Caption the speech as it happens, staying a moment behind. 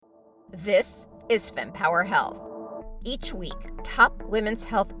This is FemPower Health. Each week, top women's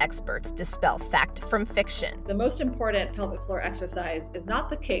health experts dispel fact from fiction. The most important pelvic floor exercise is not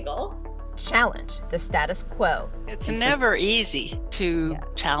the Kegel. Challenge the status quo. It's never easy to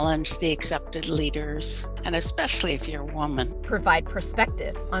challenge the accepted leaders, and especially if you're a woman. Provide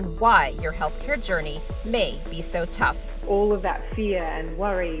perspective on why your healthcare journey may be so tough. All of that fear and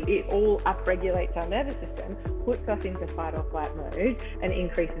worry, it all upregulates our nervous system, puts us into fight or flight mode, and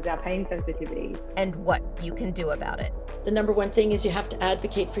increases our pain sensitivity. And what you can do about it. The number one thing is you have to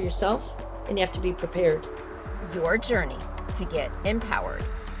advocate for yourself, and you have to be prepared. Your journey to get empowered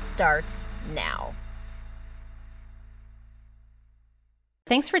starts now.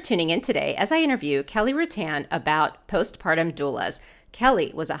 Thanks for tuning in today as I interview Kelly Rutan about postpartum doulas.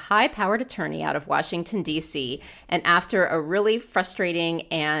 Kelly was a high-powered attorney out of Washington, D.C., and after a really frustrating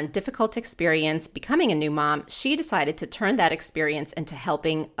and difficult experience becoming a new mom, she decided to turn that experience into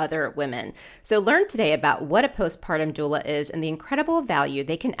helping other women. So learn today about what a postpartum doula is and the incredible value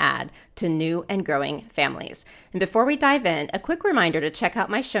they can add to new and growing families. And before we dive in, a quick reminder to check out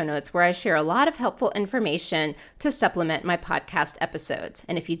my show notes where I share a lot of helpful information to supplement my podcast episodes.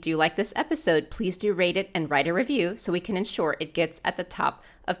 And if you do like this episode, please do rate it and write a review so we can ensure it gets at the top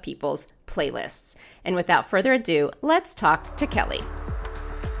of people's playlists. And without further ado, let's talk to Kelly.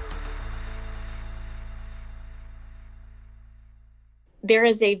 There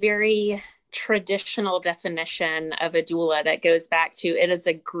is a very traditional definition of a doula that goes back to, it is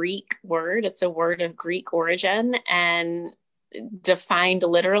a Greek word. It's a word of Greek origin, and defined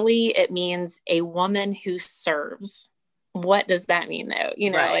literally, it means a woman who serves. What does that mean though?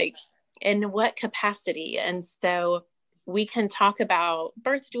 Like in what capacity? And so we can talk about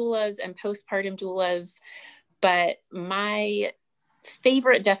birth doulas and postpartum doulas, but my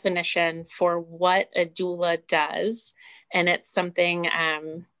favorite definition for what a doula does, and it's something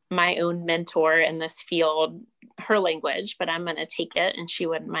my own mentor in this field, her language, but I'm going to take it and she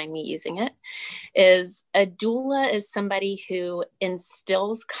wouldn't mind me using it, is a doula is somebody who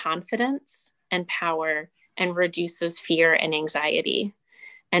instills confidence and power and reduces fear and anxiety.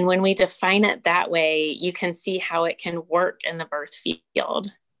 And when we define it that way, you can see how it can work in the birth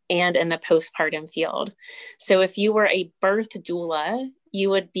field and in the postpartum field. So if you were a birth doula, you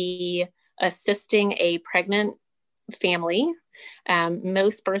would be assisting a pregnant family.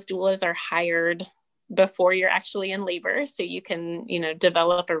 Most birth doulas are hired before you're actually in labor. So you can,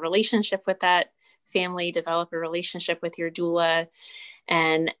 develop a relationship with that family, develop a relationship with your doula.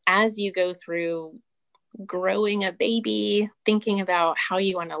 And as you go through growing a baby, thinking about how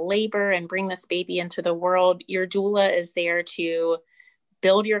you want to labor and bring this baby into the world, your doula is there to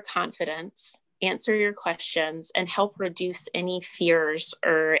build your confidence, answer your questions, and help reduce any fears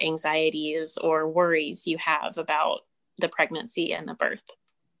or anxieties or worries you have about the pregnancy and the birth.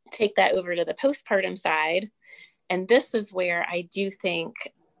 Take that over to the postpartum side. And this is where I do think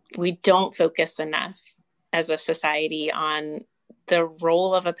we don't focus enough as a society on the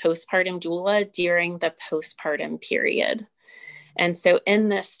role of a postpartum doula during the postpartum period. And so in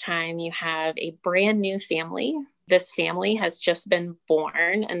this time, you have a brand new family. This family has just been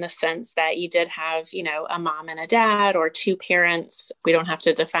born in the sense that you did have, a mom and a dad or two parents. We don't have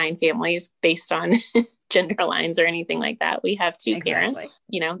to define families based on gender lines or anything like that. We have two parents,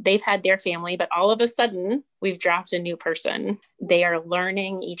 they've had their family, but all of a sudden we've dropped a new person. They are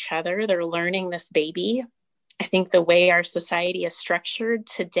learning each other. They're learning this baby. I think the way our society is structured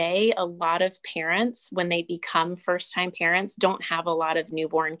today, a lot of parents, when they become first-time parents, don't have a lot of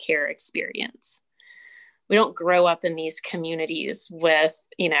newborn care experience. We don't grow up in these communities with,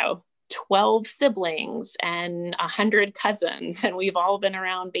 12 siblings and 100 cousins, and we've all been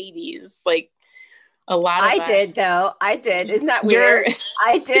around babies. Like a lot of us. I did. Isn't that weird?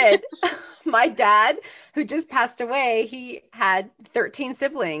 I did. My dad, who just passed away, he had 13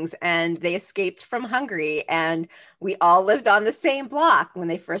 siblings and they escaped from Hungary, and we all lived on the same block. When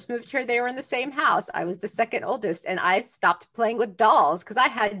they first moved here, they were in the same house. I was the second oldest, and I stopped playing with dolls because I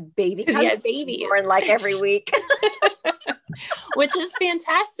had babies born like every week. Which is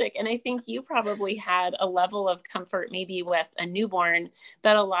fantastic. And I think you probably had a level of comfort maybe with a newborn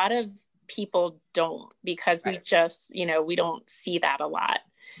that a lot of people don't, because we just, we don't see that a lot.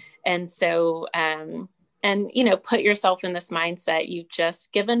 And so, put yourself in this mindset. You've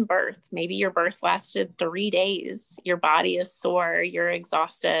just given birth. Maybe your birth lasted 3 days. Your body is sore. You're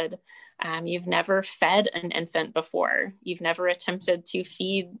exhausted. You've never fed an infant before. You've never attempted to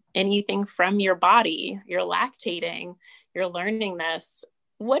feed anything from your body. You're lactating. You're learning this.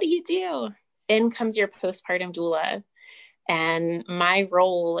 What do you do? In comes your postpartum doula. And my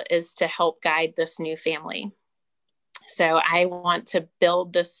role is to help guide this new family. So I want to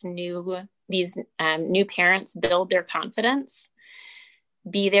build these new parents build their confidence,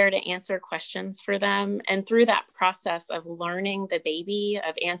 be there to answer questions for them. And through that process of learning the baby,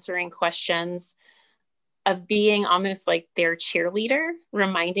 of answering questions, of being almost like their cheerleader,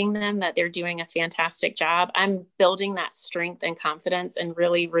 reminding them that they're doing a fantastic job, I'm building that strength and confidence and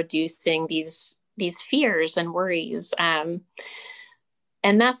really reducing these fears and worries. And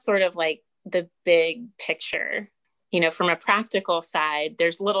that's sort of like the big picture. You know, from a practical side,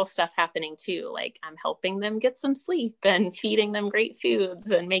 there's little stuff happening too. Like I'm helping them get some sleep and feeding them great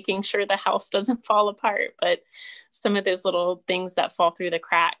foods and making sure the house doesn't fall apart. But some of those little things that fall through the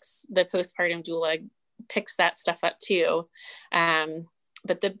cracks, the postpartum doula picks that stuff up too.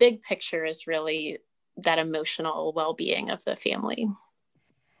 But the big picture is really that emotional well-being of the family.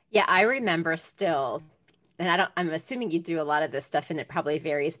 Yeah, I remember still, and I'm assuming you do a lot of this stuff and it probably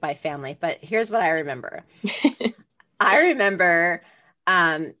varies by family, but here's what I remember. I remember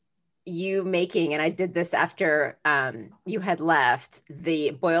you making, and I did this after you had left,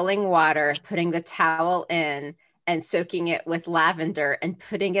 the boiling water, putting the towel in and soaking it with lavender and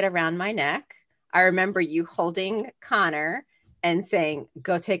putting it around my neck. I remember you holding Connor and saying,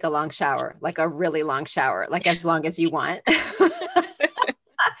 go take a long shower, like a really long shower, like as long as you want.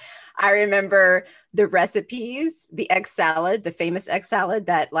 I remember the recipes, the egg salad, the famous egg salad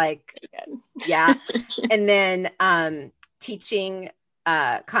that like, yeah. And then teaching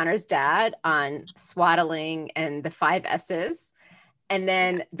Connor's dad on swaddling and the 5 S's. And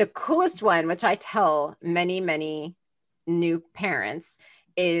then the coolest one, which I tell many, many new parents,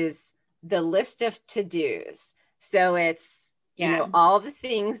 is the list of to-dos. So it's, you know, all the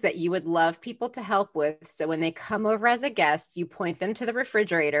things that you would love people to help with. So when they come over as a guest, you point them to the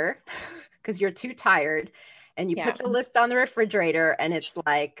refrigerator because you're too tired, and you put the list on the refrigerator, and it's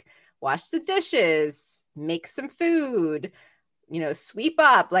like, wash the dishes, make some food, you know, sweep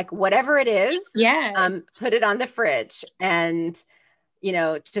up, like whatever it is, put it on the fridge. And, you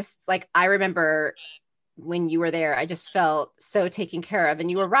know, just like, I remember when you were there, I just felt so taken care of.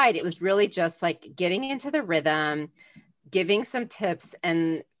 And you were right. It was really just like getting into the rhythm, giving some tips,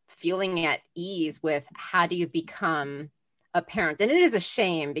 and feeling at ease with how do you become a parent. And it is a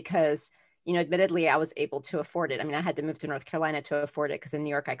shame because, you know, admittedly, I was able to afford it. I mean, I had to move to North Carolina to afford it because in New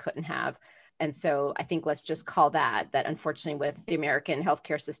York, I couldn't have. And so I think let's just call that unfortunately with the American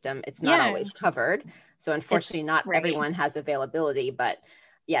healthcare system, it's not always covered. So unfortunately, not everyone has availability, but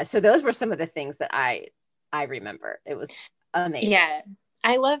yeah. So those were some of the things that I remember. It was amazing. Yeah,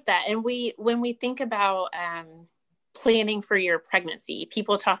 I love that. And when we think about planning for your pregnancy,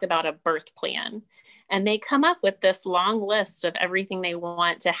 people talk about a birth plan, and they come up with this long list of everything they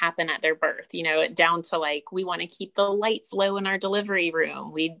want to happen at their birth, you know, down to like, we want to keep the lights low in our delivery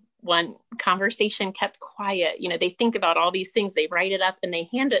room. We want conversation kept quiet. You know, they think about all these things, they write it up and they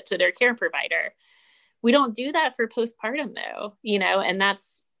hand it to their care provider. We don't do that for postpartum though, you know, and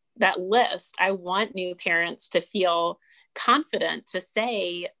that's that list. I want new parents to feel confident to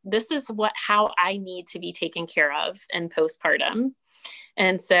say, this is how I need to be taken care of in postpartum.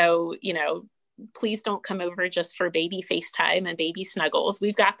 And so, you know, please don't come over just for baby FaceTime and baby snuggles.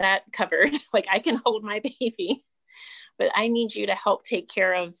 We've got that covered. Like I can hold my baby, but I need you to help take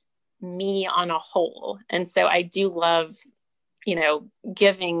care of me on a whole. And so I do love, you know,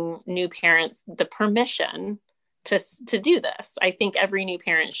 giving new parents the permission to do this. I think every new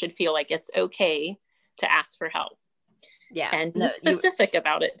parent should feel like it's okay to ask for help. Yeah. And be specific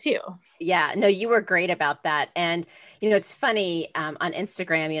about it too. Yeah. No, you were great about that. And, you know, it's funny on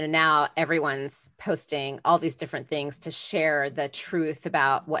Instagram, you know, now everyone's posting all these different things to share the truth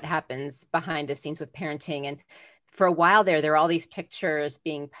about what happens behind the scenes with parenting. And for a while there were all these pictures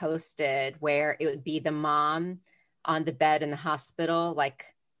being posted where it would be the mom on the bed in the hospital, like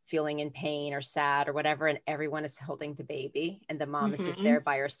feeling in pain or sad or whatever. And everyone is holding the baby and the mom is just there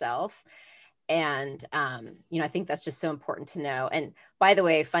by herself. And, you know, I think that's just so important to know. And by the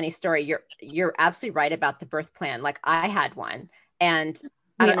way, funny story, you're absolutely right about the birth plan. Like I had one, and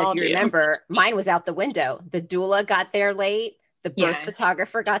I don't know if you remember, mine was out the window. The doula got there late. The birth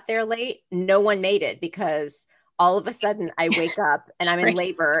photographer got there late. No one made it because all of a sudden I wake up and I'm in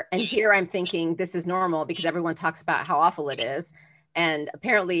labor, and here I'm thinking this is normal because everyone talks about how awful it is. And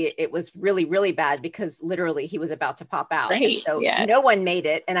apparently it was really, really bad because literally he was about to pop out. So no one made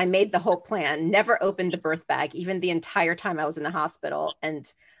it. And I made the whole plan, never opened the birth bag, even the entire time I was in the hospital. And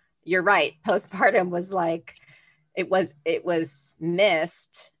you're right. Postpartum was like, it was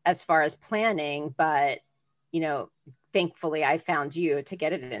missed as far as planning, but, you know, thankfully I found you to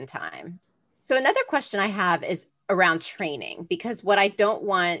get it in time. So another question I have is around training, because what I don't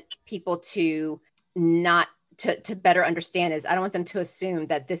want people to not to better understand is I don't want them to assume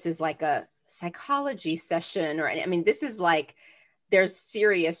that this is like a psychology session or, I mean, this is like, there's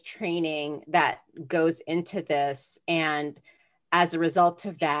serious training that goes into this. And as a result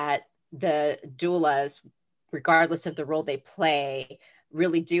of that, the doulas, regardless of the role they play,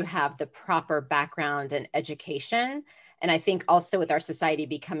 really do have the proper background and education. And I think also with our society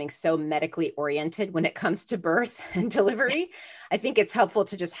becoming so medically oriented when it comes to birth and delivery, I think it's helpful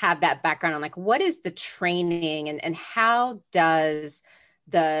to just have that background on like, what is the training and how does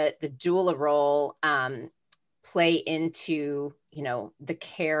the doula role play into, you know, the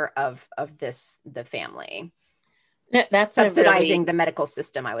care of the family? That's subsidizing the medical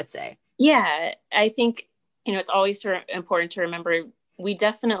system, I would say. Yeah, I think, you know, it's always important to remember we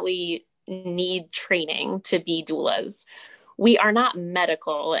definitely need training to be doulas. We are not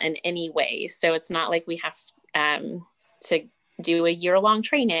medical in any way. So it's not like we have to do a year-long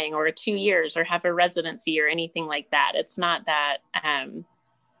training or 2 years or have a residency or anything like that. It's not that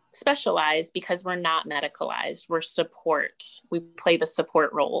specialized because we're not medicalized. We're support. We play the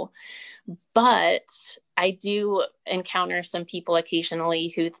support role. But I do encounter some people occasionally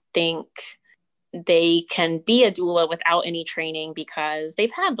who think they can be a doula without any training because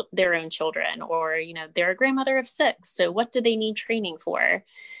they've had their own children, or, you know, they're a grandmother of 6. So what do they need training for?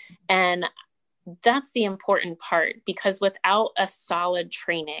 And that's the important part, because without a solid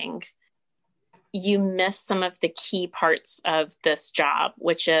training, you miss some of the key parts of this job,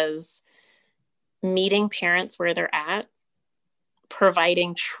 which is meeting parents where they're at,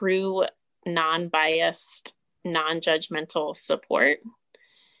 providing true, non-biased, non-judgmental support,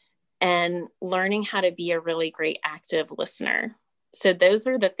 and learning how to be a really great active listener. So those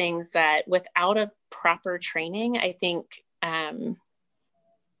are the things that without a proper training, I think,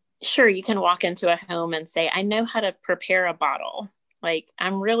 sure, you can walk into a home and say, I know how to prepare a bottle. Like,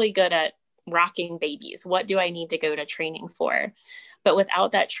 I'm really good at rocking babies. What do I need to go to training for? But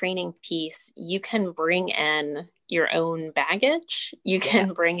without that training piece, you can bring in your own baggage. You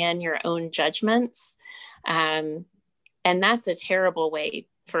can bring in your own judgments. And that's a terrible way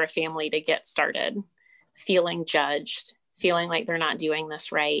for a family to get started, feeling judged, feeling like they're not doing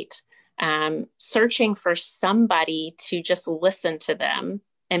this right, searching for somebody to just listen to them.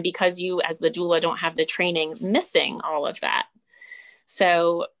 And because you as the doula don't have the training, missing all of that.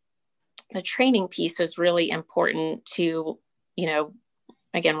 So the training piece is really important to, you know,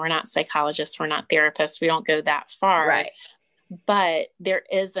 again, we're not psychologists, we're not therapists, we don't go that far. Right. But there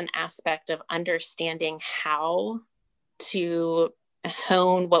is an aspect of understanding how to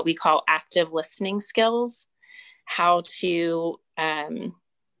hone what we call active listening skills, how to,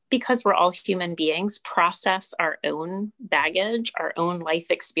 because we're all human beings, process our own baggage, our own life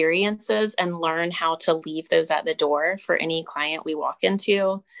experiences, and learn how to leave those at the door for any client we walk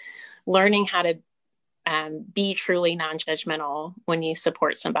into, learning how to be truly non-judgmental when you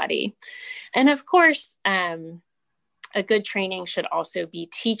support somebody. And of course, a good training should also be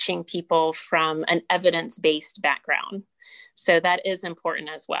teaching people from an evidence-based background. So that is important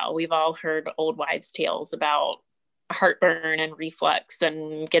as well. We've all heard old wives' tales about heartburn and reflux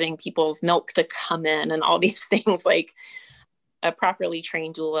and getting people's milk to come in and all these things. Like, a properly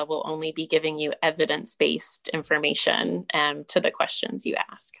trained doula will only be giving you evidence-based information to the questions you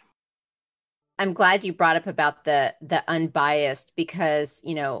ask. I'm glad you brought up about the unbiased, because,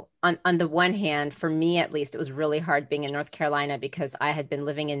 you know, on the one hand, for me at least, it was really hard being in North Carolina because I had been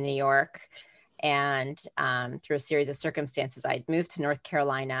living in New York. And through a series of circumstances, I'd moved to North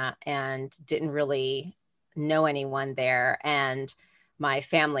Carolina and didn't really know anyone there. And my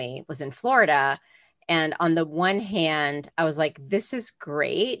family was in Florida. And on the one hand, I was like, this is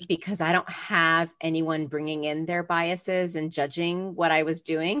great because I don't have anyone bringing in their biases and judging what I was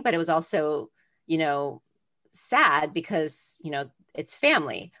doing. But it was also, you know, sad because, you know, it's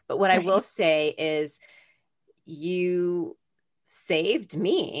family. But what I will say is you saved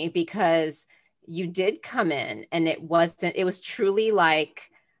me, because you did come in and it was truly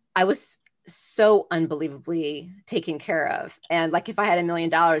like, I was so unbelievably taken care of. And like, if I had $1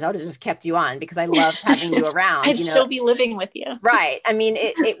 million, I would have just kept you on because I loved having you around. I'd still be living with you. Right. I mean,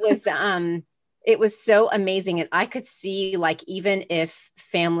 it was so amazing. And I could see, like, even if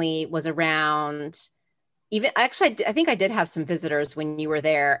family was around, even actually, I think I did have some visitors when you were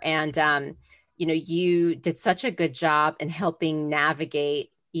there, and, you know, you did such a good job in helping navigate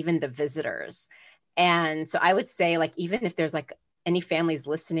even the visitors. And so I would say, like, even if there's like any families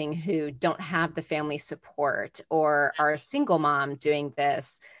listening who don't have the family support or are a single mom doing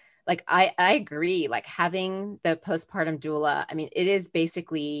this, like, I agree, like, having the postpartum doula, I mean, it is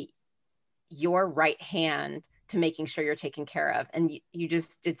basically your right hand to making sure you're taken care of. And you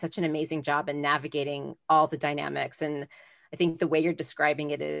just did such an amazing job in navigating all the dynamics. And I think the way you're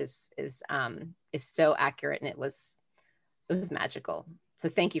describing it is so accurate, and it was magical. So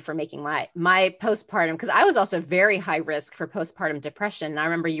thank you for making my postpartum, because I was also very high risk for postpartum depression. And I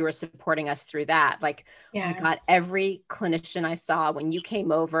remember you were supporting us through that. Like, oh my God, every clinician I saw when you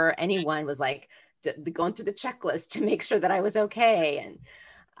came over, anyone was like going through the checklist to make sure that I was okay. And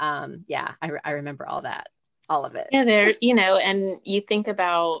I remember all of it. Yeah, and you think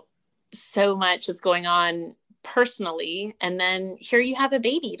about so much is going on personally, and then here you have a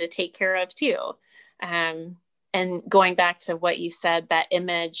baby to take care of too. And going back to what you said, that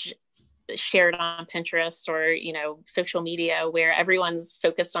image shared on Pinterest or, social media where everyone's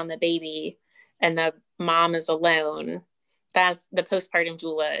focused on the baby and the mom is alone, that's the postpartum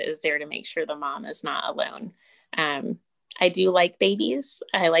doula is there to make sure the mom is not alone. I do like babies.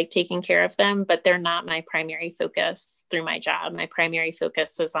 I like taking care of them, but they're not my primary focus through my job. My primary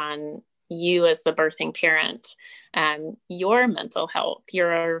focus is on you as the birthing parent, your mental health,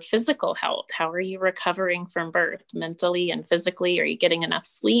 your physical health. How are you recovering from birth mentally and physically? Are you getting enough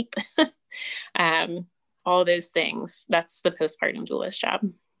sleep? All those things. That's the postpartum doula's job.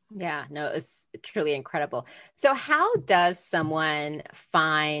 Yeah, no, it's truly incredible. So how does someone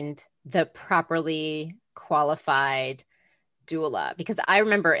find the properly qualified doula? Because I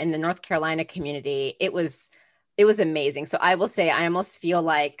remember in the North Carolina community, it was amazing. So I will say, I almost feel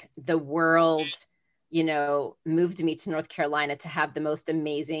like the world, moved me to North Carolina to have the most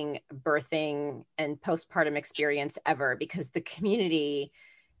amazing birthing and postpartum experience ever, because the community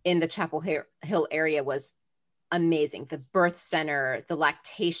in the Chapel Hill area was amazing. The birth center, the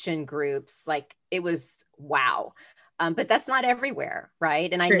lactation groups, like it was wow. But that's not everywhere,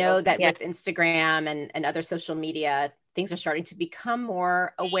 right? And True. I know that with Instagram and other social media, things are starting to become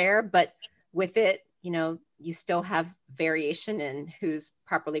more aware, but with it, you still have variation in who's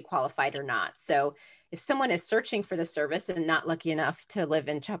properly qualified or not. So if someone is searching for the service and not lucky enough to live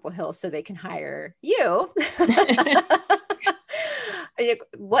in Chapel Hill so they can hire you,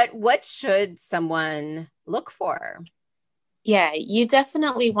 what should someone look for? Yeah, you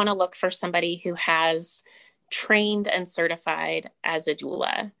definitely want to look for somebody who has trained and certified as a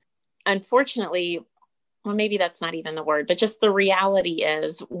doula. Unfortunately, well, maybe that's not even the word, but just the reality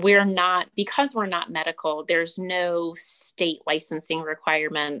is because we're not medical, there's no state licensing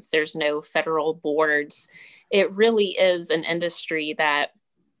requirements. There's no federal boards. It really is an industry that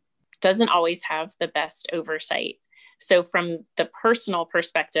doesn't always have the best oversight. So from the personal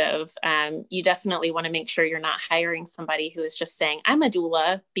perspective, you definitely want to make sure you're not hiring somebody who is just saying, I'm a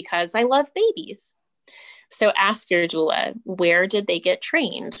doula because I love babies. So ask your doula, where did they get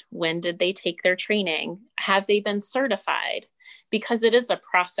trained? When did they take their training? Have they been certified? Because it is a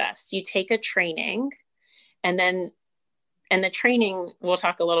process. You take a training and the training, we'll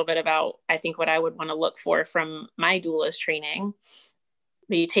talk a little bit about, I think, what I would want to look for from my doula's training.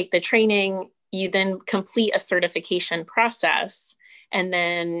 But you take the training, you then complete a certification process, and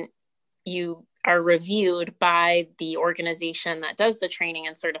then you are reviewed by the organization that does the training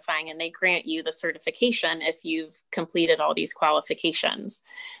and certifying, and they grant you the certification if you've completed all these qualifications.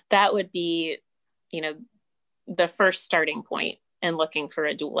 That would be, the first starting point in looking for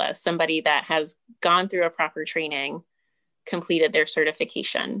a doula, somebody that has gone through a proper training, completed their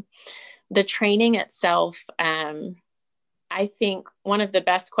certification. The training itself, I think one of the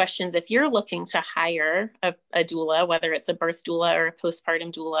best questions, if you're looking to hire a doula, whether it's a birth doula or a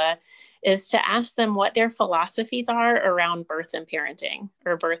postpartum doula, is to ask them what their philosophies are around birth and parenting,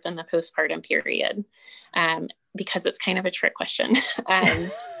 or birth and the postpartum period, because it's kind of a trick question.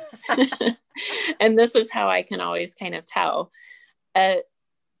 And this is how I can always kind of tell. A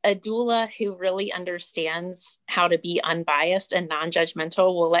doula who really understands how to be unbiased and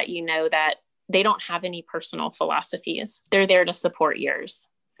non-judgmental will let you know that they don't have any personal philosophies. They're there to support yours.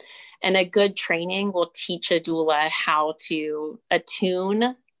 And a good training will teach a doula how to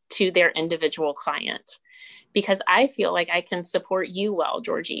attune to their individual client. Because I feel like I can support you well,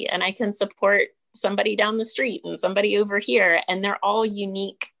 Georgie, and I can support somebody down the street and somebody over here. And they're all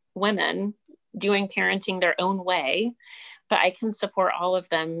unique women doing parenting their own way. But I can support all of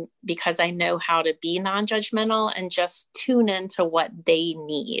them because I know how to be non-judgmental and just tune into what they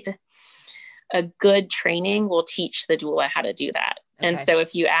need. A good training will teach the doula how to do that. Okay. And so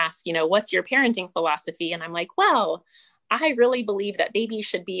if you ask, what's your parenting philosophy? And I'm like, well, I really believe that babies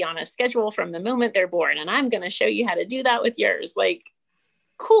should be on a schedule from the moment they're born. And I'm going to show you how to do that with yours. Like,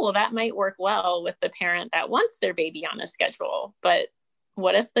 cool, that might work well with the parent that wants their baby on a schedule. But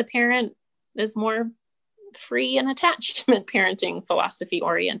what if the parent is more free and attachment parenting philosophy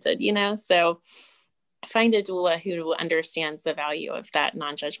oriented, So find a doula who understands the value of that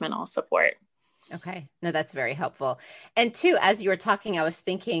non-judgmental support. Okay. No, that's very helpful. And two, as you were talking, I was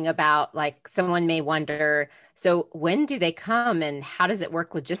thinking about like someone may wonder, so when do they come and how does it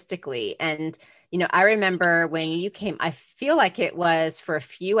work logistically? And, you know, I remember when you came, I feel like it was for a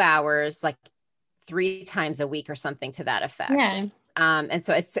few hours, like 3 times a week or something to that effect. Yeah. And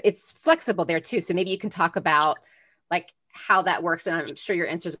so it's flexible there too. So maybe you can talk about like how that works. And I'm sure your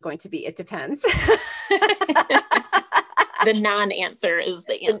answer is going to be, it depends. The non-answer is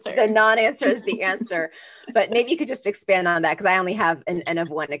the answer. The non-answer is the answer. But maybe you could just expand on that because I only have an N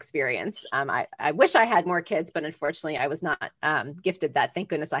of 1 experience. I wish I had more kids, but unfortunately I was not gifted that. Thank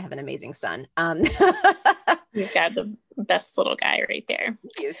goodness I have an amazing son. You've got the best little guy right there.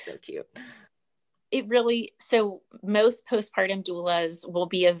 He is so cute. So most postpartum doulas will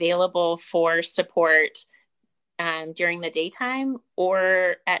be available for support during the daytime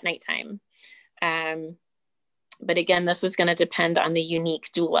or at nighttime. But again, this is going to depend on the unique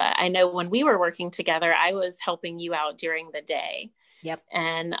doula. I know when we were working together, I was helping you out during the day. Yep.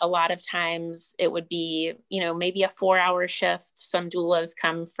 And a lot of times it would be, you know, maybe a 4-hour shift. Some doulas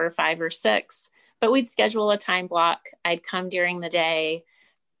come for 5 or 6, but we'd schedule a time block. I'd come during the day.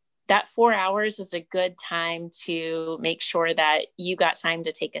 That 4 hours is a good time to make sure that you got time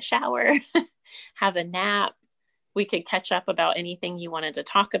to take a shower, have a nap. We could catch up about anything you wanted to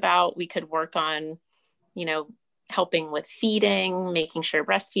talk about. We could work on, you know, helping with feeding, making sure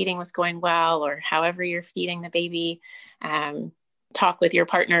breastfeeding was going well, or however you're feeding the baby. Talk with your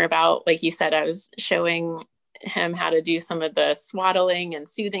partner about, like you said, I was showing him how to do some of the swaddling and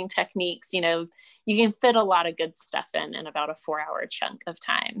soothing techniques. You know, you can fit a lot of good stuff in about a 4-hour chunk of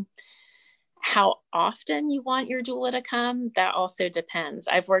time. How often you want your doula to come, that also depends.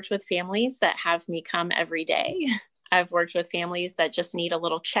 I've worked with families that have me come every day. I've worked with families that just need a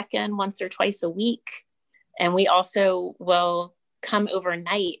little check-in once or twice a week. And we also will come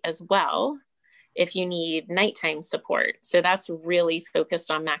overnight as well if you need nighttime support. So that's really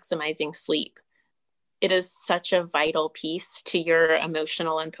focused on maximizing sleep. It is such a vital piece to your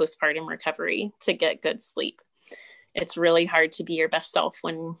emotional and postpartum recovery to get good sleep. It's really hard to be your best self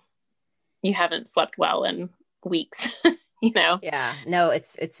when you haven't slept well in weeks, you know? Yeah, no,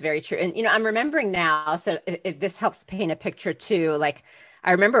 it's very true. And, you know, I'm remembering now, so if this helps paint a picture too, like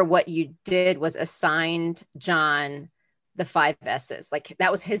I remember what you did was assigned John the 5 S's. Like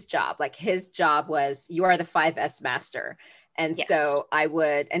that was his job. Like his job was, you are the 5 S master. And yes. So I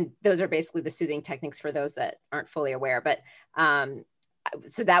would, and those are basically the soothing techniques for those that aren't fully aware, but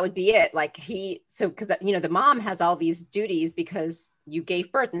so that would be it. Like because, you know, the mom has all these duties because you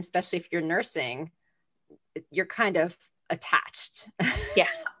gave birth, and especially if you're nursing, you're kind of attached. Yeah.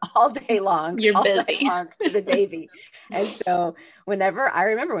 All day long. You're busy to the baby. And so whenever I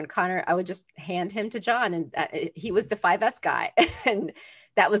remember when Connor, I would just hand him to John, and he was the 5S guy. And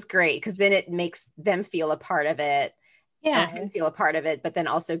that was great because then it makes them feel a part of it. Yeah. Him feel a part of it, but then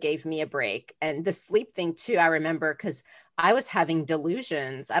also gave me a break. And the sleep thing too, I remember because I was having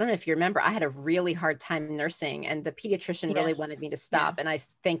delusions. I don't know if you remember, I had a really hard time nursing, and the pediatrician really wanted me to stop. Yeah. And I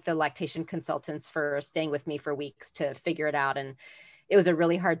thank the lactation consultants for staying with me for weeks to figure it out. And it was a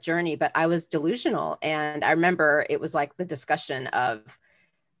really hard journey, but I was delusional. And I remember it was like the discussion of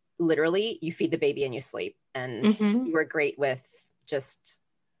literally you feed the baby and you sleep. And you were great with just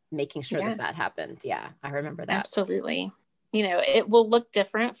making sure that happened. Yeah, I remember that. Absolutely. You know, it will look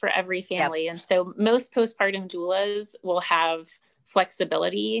different for every family. Yep. And so most postpartum doulas will have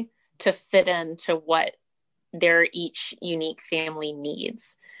flexibility to fit into what their each unique family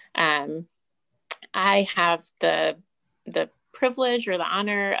needs. I have the privilege or the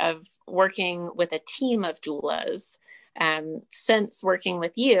honor of working with a team of doulas. Since working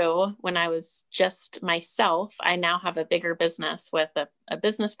with you when I was just myself, I now have a bigger business with a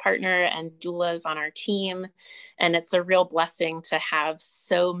business partner and doulas on our team. And it's a real blessing to have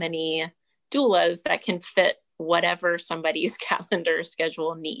so many doulas that can fit whatever somebody's calendar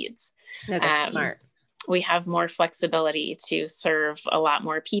schedule needs. No, that's smart. We have more flexibility to serve a lot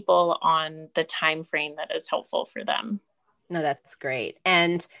more people on the time frame that is helpful for them. No, that's great.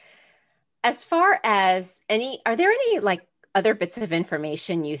 And as far as are there any like other bits of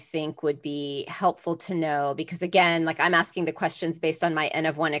information you think would be helpful to know? Because again, like I'm asking the questions based on my N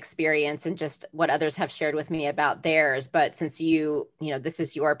of 1 experience and just what others have shared with me about theirs. But since you know, this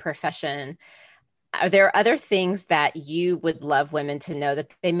is your profession, are there other things that you would love women to know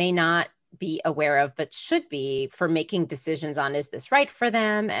that they may not be aware of, but should be for making decisions on, is this right for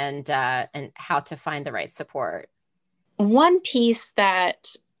them, and how to find the right support? One piece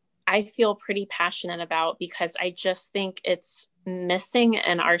that I feel pretty passionate about, because I just think it's missing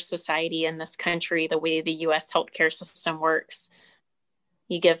in our society, in this country, the way the US healthcare system works.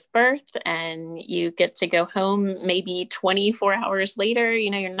 You give birth and you get to go home maybe 24 hours later.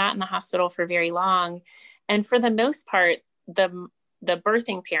 You're not in the hospital for very long. And for the most part, the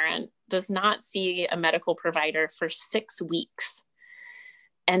birthing parent does not see a medical provider for 6 weeks.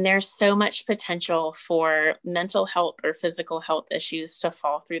 And there's so much potential for mental health or physical health issues to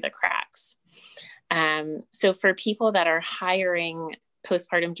fall through the cracks. So for people that are hiring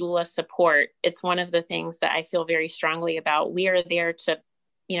postpartum doula support, it's one of the things that I feel very strongly about. We are there to,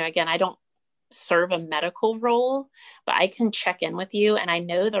 again, I don't serve a medical role, but I can check in with you and I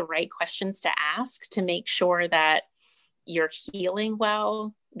know the right questions to ask to make sure that you're healing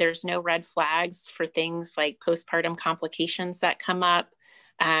well. There's no red flags for things like postpartum complications that come up.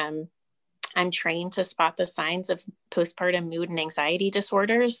 I'm trained to spot the signs of postpartum mood and anxiety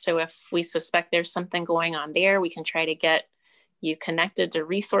disorders. So if we suspect there's something going on there, we can try to get you connected to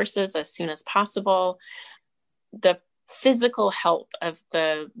resources as soon as possible. The physical health of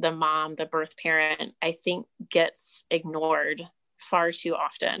the mom, the birth parent, I think gets ignored far too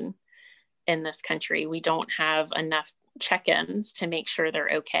often in this country. We don't have enough check-ins to make sure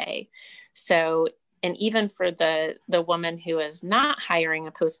they're okay. So, and even for the woman who is not hiring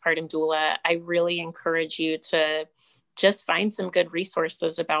a postpartum doula, I really encourage you to just find some good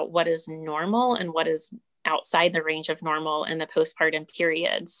resources about what is normal and what is outside the range of normal in the postpartum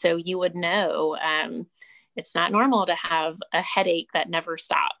period. So you would know, it's not normal to have a headache that never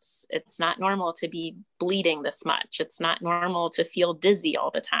stops. It's not normal to be bleeding this much. It's not normal to feel dizzy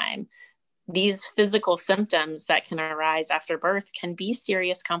all the time. These physical symptoms that can arise after birth can be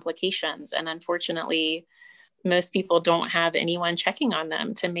serious complications. And unfortunately, most people don't have anyone checking on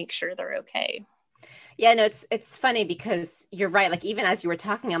them to make sure they're okay. Yeah, no, it's funny because you're right. Like, even as you were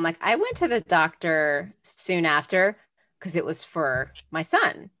talking, I'm like, I went to the doctor soon after because it was for my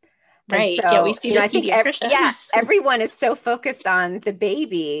son. Right. So, yeah, we see the I think everyone is so focused on the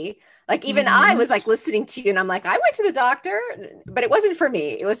baby. Like, even I was like listening to you and I'm like, I went to the doctor, but it wasn't for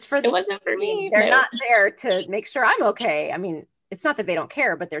me. It was for It wasn't for me. They're not there to make sure I'm okay. I mean, it's not that they don't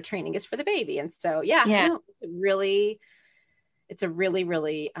care, but their training is for the baby. And so, no, it's a really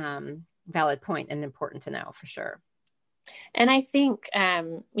valid point and important to know for sure. And I think,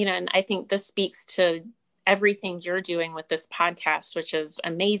 and I think this speaks to everything you're doing with this podcast, which is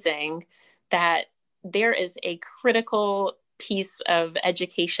amazing, that there is a critical piece of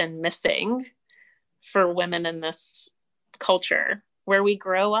education missing for women in this culture, where we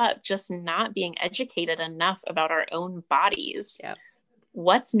grow up just not being educated enough about our own bodies. Yep.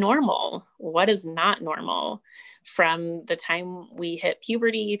 What's normal? What is not normal? From the time we hit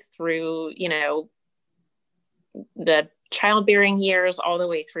puberty through, the childbearing years, all the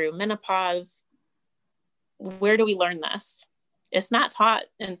way through menopause. Where do we learn this? It's not taught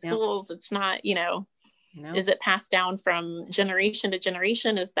in schools. Yep. It's not, No. Is it passed down from generation to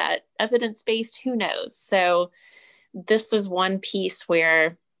generation? Is that evidence-based? Who knows? So this is one piece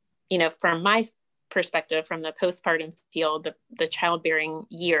where, from my perspective, from the postpartum field, the childbearing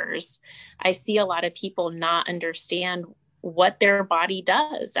years, I see a lot of people not understand what their body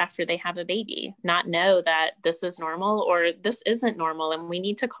does after they have a baby, not know that this is normal or this isn't normal, and we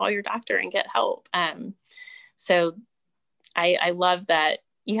need to call your doctor and get help. So I love that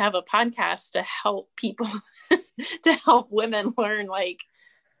you have a podcast to help people, to help women learn, like,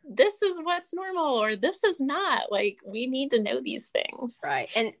 this is what's normal or this is not. Like, we need to know these things.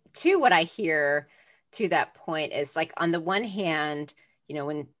 Right. And two, what I hear to that point is, like, on the one hand,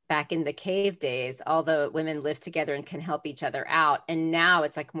 when back in the cave days, all the women lived together and can help each other out. And now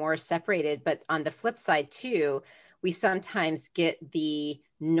it's like more separated. But on the flip side too, we sometimes get the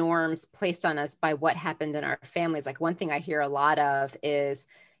norms placed on us by what happened in our families. Like, one thing I hear a lot of is,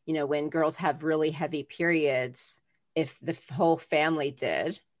 when girls have really heavy periods, if the whole family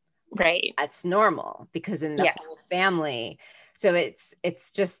did, right, that's normal because in the whole family. So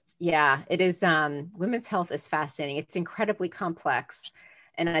it's just, it is, women's health is fascinating. It's incredibly complex.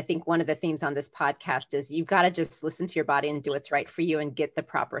 And I think one of the themes on this podcast is you've got to just listen to your body and do what's right for you and get the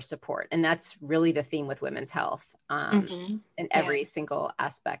proper support. And that's really the theme with women's health in every single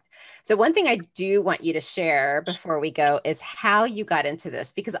aspect. So one thing I do want you to share before we go is how you got into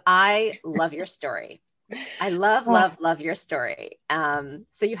this, because I love your story. I love your story.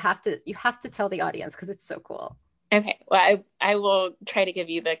 So you have to tell the audience because it's so cool. Okay. Well, I will try to give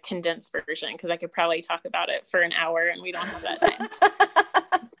you the condensed version because I could probably talk about it for an hour and we don't have that time.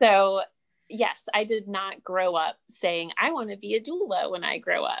 So yes, I did not grow up saying I want to be a doula when I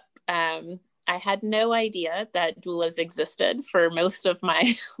grow up. I had no idea that doulas existed for most of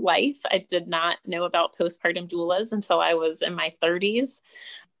my life. I did not know about postpartum doulas until I was in my 30s.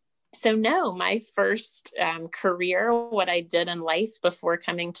 So no, my first career, what I did in life before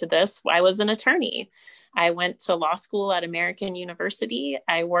coming to this, I was an attorney. I went to law school at American University.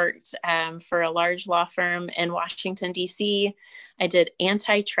 I worked for a large law firm in Washington, D.C. I did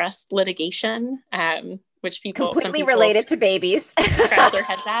antitrust litigation, which completely related to babies. Scratch their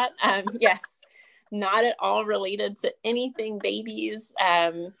heads at. Yes, not at all related to anything babies.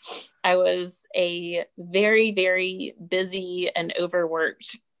 I was a very, very busy and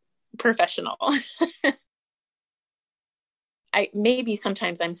overworked professional. Maybe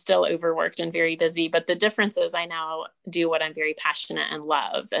sometimes I'm still overworked and very busy, but the difference is I now do what I'm very passionate and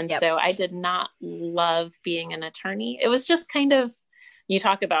love. And so I did not love being an attorney. It was just kind of, you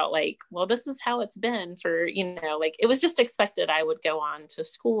talk about like, well, this is how it's been for, like it was just expected I would go on to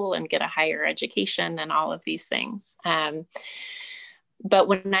school and get a higher education and all of these things. But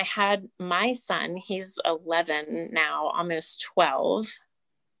when I had my son, he's 11 now, almost 12,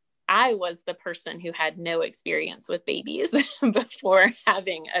 I was the person who had no experience with babies before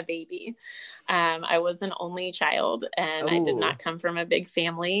having a baby. I was an only child and I did not come from a big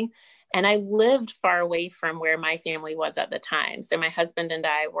family. And I lived far away from where my family was at the time. So my husband and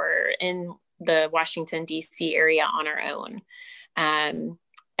I were in the Washington, D.C. area on our own. And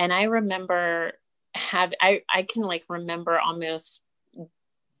I remember I can like remember almost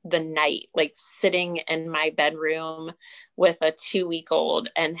the night, like sitting in my bedroom with a 2-week-old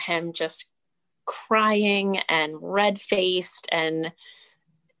and him just crying and red-faced and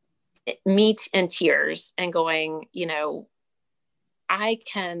me in tears and going, I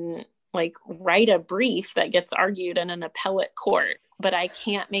can like write a brief that gets argued in an appellate court, but I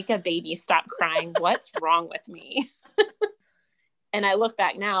can't make a baby stop crying. What's wrong with me? And I look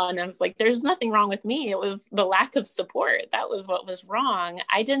back now and I was like, there's nothing wrong with me. It was the lack of support. That was what was wrong.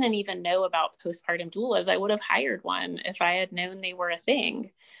 I didn't even know about postpartum doulas. I would have hired one if I had known they were a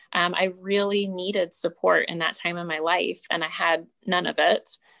thing. I really needed support in that time of my life, and I had none of it.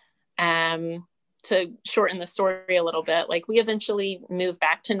 To shorten the story a little bit, like we eventually moved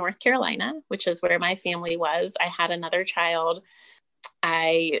back to North Carolina, which is where my family was. I had another child.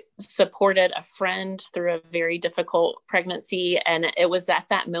 I supported a friend through a very difficult pregnancy. And it was at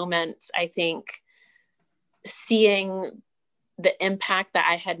that moment, I think, seeing the impact that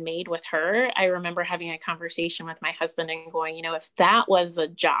I had made with her. I remember having a conversation with my husband and going, if that was a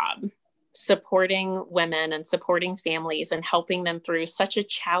job, supporting women and supporting families and helping them through such a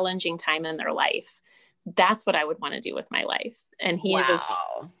challenging time in their life, that's what I would want to do with my life. And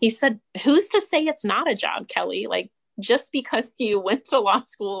he said, who's to say it's not a job, Kelly? Like, just because you went to law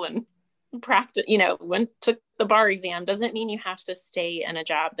school and practice, took the bar exam doesn't mean you have to stay in a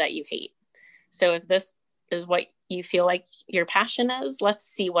job that you hate. So if this is what you feel like your passion is, let's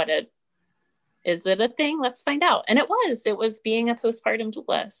see is it a thing? Let's find out. And it was being a postpartum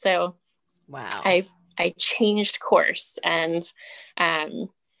doula. So wow. I changed course, and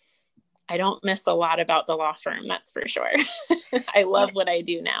I don't miss a lot about the law firm. That's for sure. I love what I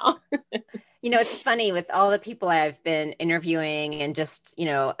do now. It's funny with all the people I've been interviewing and just,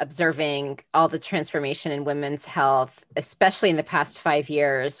 observing all the transformation in women's health, especially in the past 5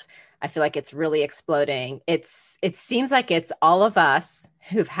 years. I feel like it's really exploding. It seems like it's all of us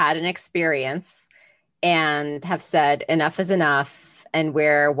who've had an experience and have said enough is enough. And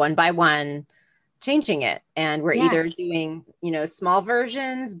we're one by one changing it. And we're either doing, small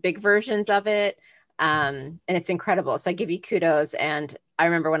versions, big versions of it. And it's incredible. So I give you kudos. And I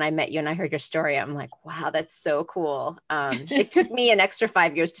remember when I met you and I heard your story, I'm like, wow, that's so cool. It took me an extra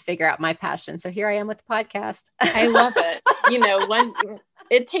 5 years to figure out my passion. So here I am with the podcast. I love it.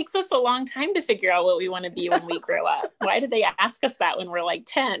 It takes us a long time to figure out what we want to be when we grow up. Why did they ask us that when we're like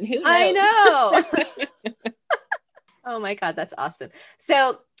 10? Who knows? I know. Oh my God, that's awesome.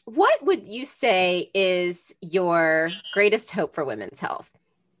 So what would you say is your greatest hope for women's health?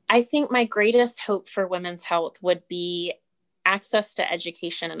 I think my greatest hope for women's health would be access to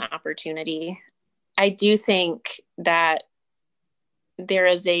education and opportunity. I do think that there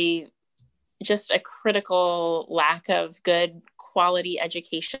is just a critical lack of good quality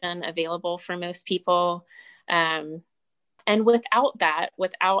education available for most people. And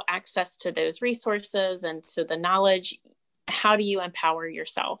without access to those resources and to the knowledge, how do you empower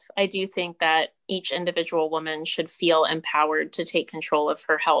yourself? I do think that each individual woman should feel empowered to take control of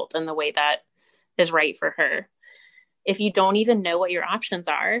her health in the way that is right for her. If you don't even know what your options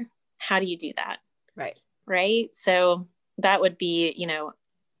are, how do you do that? Right. So that would be,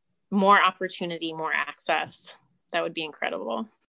 more opportunity, more access. That would be incredible.